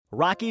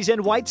Rockies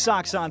and White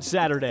Sox on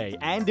Saturday,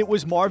 and it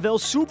was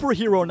Marvel's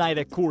superhero night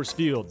at Coors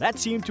Field. That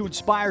seemed to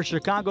inspire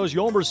Chicago's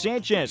Yolmer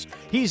Sanchez.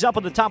 He's up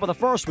at the top of the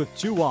first with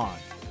 2 on.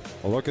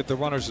 A look at the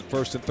runners at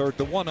first and third.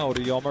 The 1-0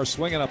 to Yolmer,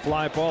 swinging a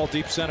fly ball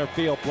deep center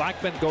field.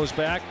 Blackman goes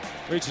back,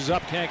 reaches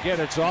up, can't get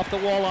it. It's off the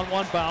wall on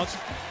one bounce.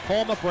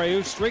 Home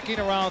Abreu streaking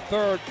around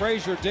third.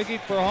 Frazier digging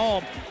for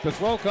home. The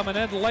throw coming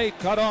in late,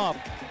 cut off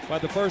by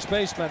the first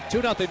baseman.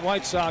 2-0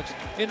 White Sox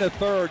into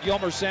third.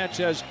 Yolmer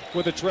Sanchez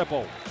with a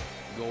triple.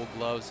 Gold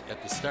gloves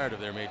at the start of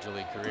their major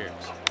league careers.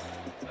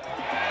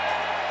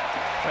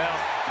 Well,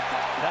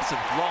 that's a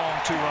long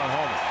 2-run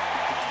homer.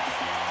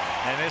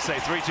 And it's a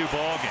 3-2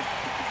 ball game.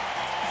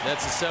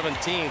 That's the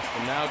 17th,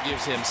 and now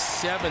gives him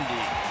 70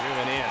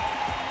 driven in.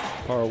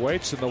 Parra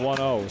waits in the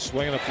 1-0.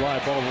 Swinging a fly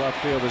ball to left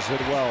field is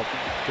hit well.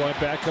 Going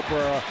back to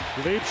Parra.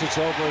 Leaps, it's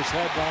over his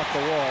head and off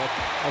the wall.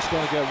 That's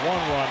going to get 1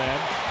 run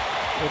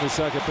in the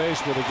second base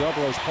with a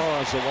double as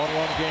Parra. It's a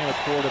 1-1 game at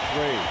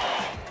 4-3.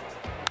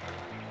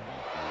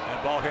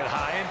 Ball hit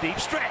high and deep.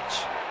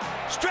 Stretch!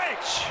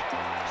 Stretch!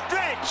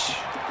 Stretch!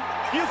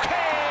 You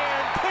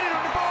can put it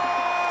on the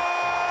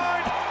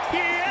board!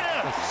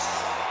 Yes!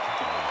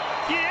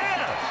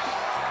 Yes!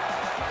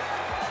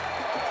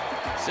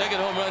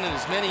 Second home run in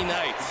as many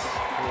nights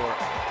for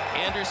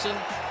Anderson.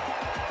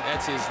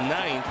 That's his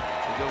 9th.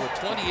 To go with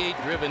 28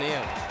 driven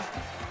in.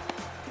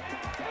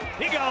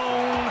 He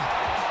gone!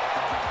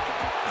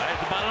 Right at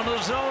the bottom of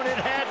the zone, it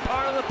had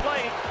part of the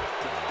plate.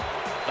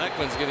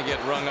 Blackman's going to get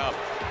rung up.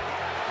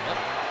 Yep,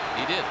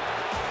 he did.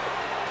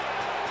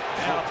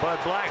 Now Bud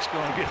Black's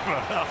going to get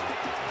run up.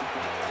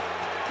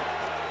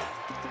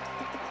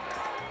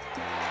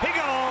 He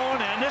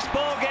gone, and this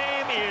ball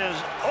game is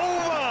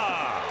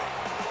over.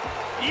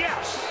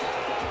 Yes.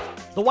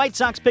 The White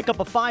Sox pick up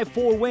a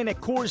 5-4 win at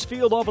Coors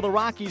Field over the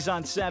Rockies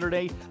on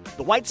Saturday.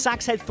 The White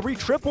Sox had 3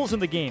 triples in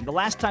the game. The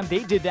last time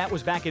they did that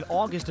was back in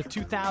August of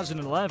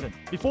 2011.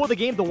 Before the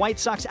game, the White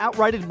Sox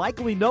outrighted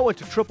Michael Ynoa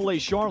to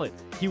AAA Charlotte.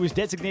 He was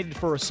designated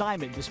for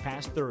assignment this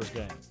past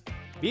Thursday.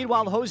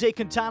 Meanwhile, Jose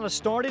Quintana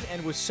started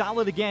and was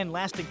solid again,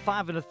 lasting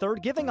 5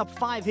 1/3, giving up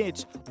 5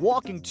 hits,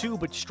 walking 2,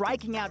 but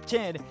striking out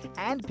 10,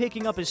 and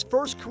picking up his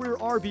first career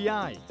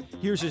RBI.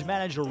 Here's his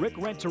manager, Rick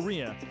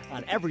Renteria,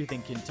 on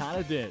everything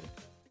Quintana did.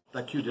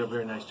 That Q did a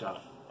very nice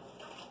job.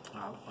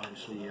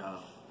 Obviously,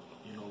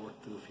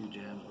 worked through a few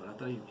jams, but I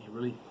thought he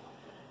really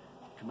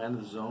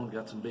commanded the zone,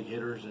 got some big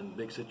hitters in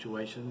big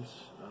situations,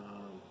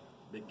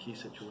 big key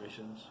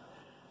situations.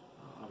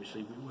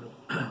 Obviously, we would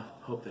have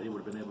hoped that he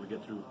would have been able to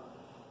get through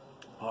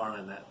Parra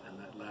and that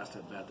last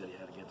at bat that he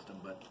had against him,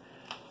 but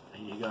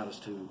he got us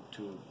to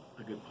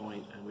a good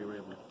point, and we were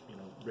able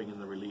to bring in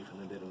the relief, and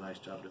then did a nice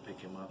job to pick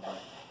him up.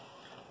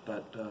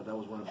 But that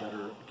was one of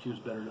Q's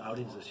better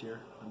outings this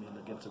year. I mean,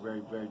 against a very,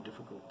 very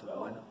difficult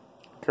lineup.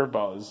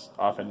 Curveball is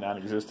often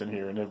non-existent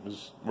here, and it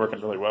was working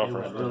really well for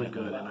him. It was really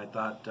good, and I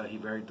thought he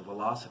varied the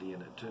velocity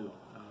in it too.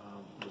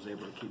 Was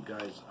able to keep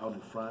guys out in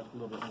front a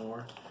little bit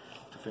more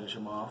to finish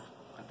him off.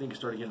 I think he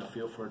started getting a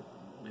feel for it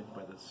maybe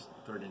by this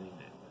 3rd inning,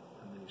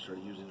 and then he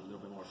started using it a little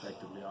bit more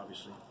effectively,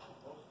 obviously.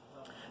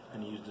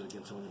 And he used it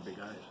against some of the big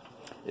guys.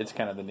 It's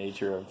kind of the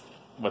nature of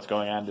what's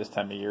going on this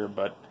time of year,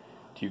 but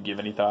do you give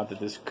any thought that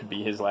this could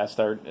be his last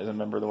start as a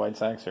member of the White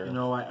Sox? Or?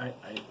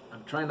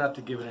 I'm trying not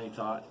to give it any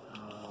thought.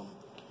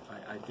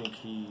 I think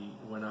he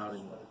went out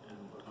and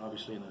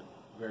obviously in a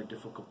very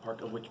difficult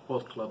park, which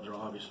both clubs are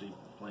obviously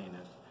playing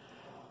in,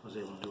 was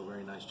able to do a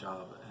very nice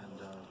job and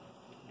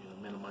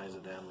minimize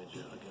the damage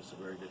against a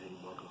very good hitting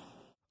ball club.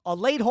 A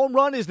late home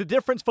run is the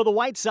difference for the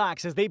White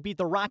Sox as they beat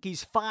the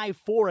Rockies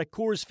 5-4 at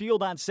Coors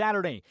Field on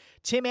Saturday.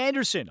 Tim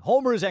Anderson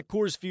homers at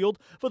Coors Field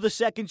for the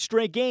 2nd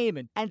straight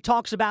game and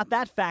talks about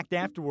that fact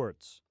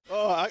afterwards.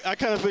 I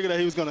kind of figured that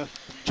he was going to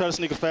try to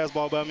sneak a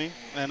fastball by me,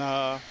 and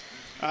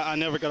I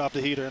never got off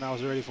the heater, and I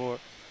was ready for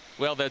it.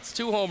 Well, that's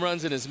 2 home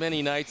runs in as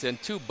many nights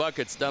and 2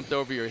 buckets dumped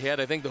over your head.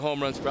 I think the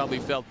home runs probably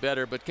felt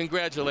better, but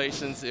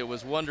congratulations. It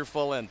was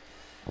wonderful, and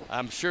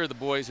I'm sure the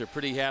boys are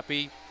pretty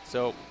happy.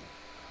 So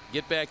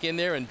get back in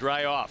there and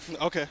dry off.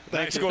 Okay.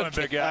 Thanks for going,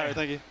 big guy. All right,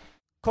 thank you.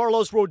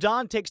 Carlos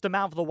Rodon takes the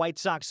mound for the White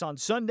Sox on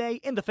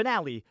Sunday in the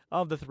finale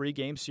of the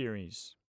 3-game series.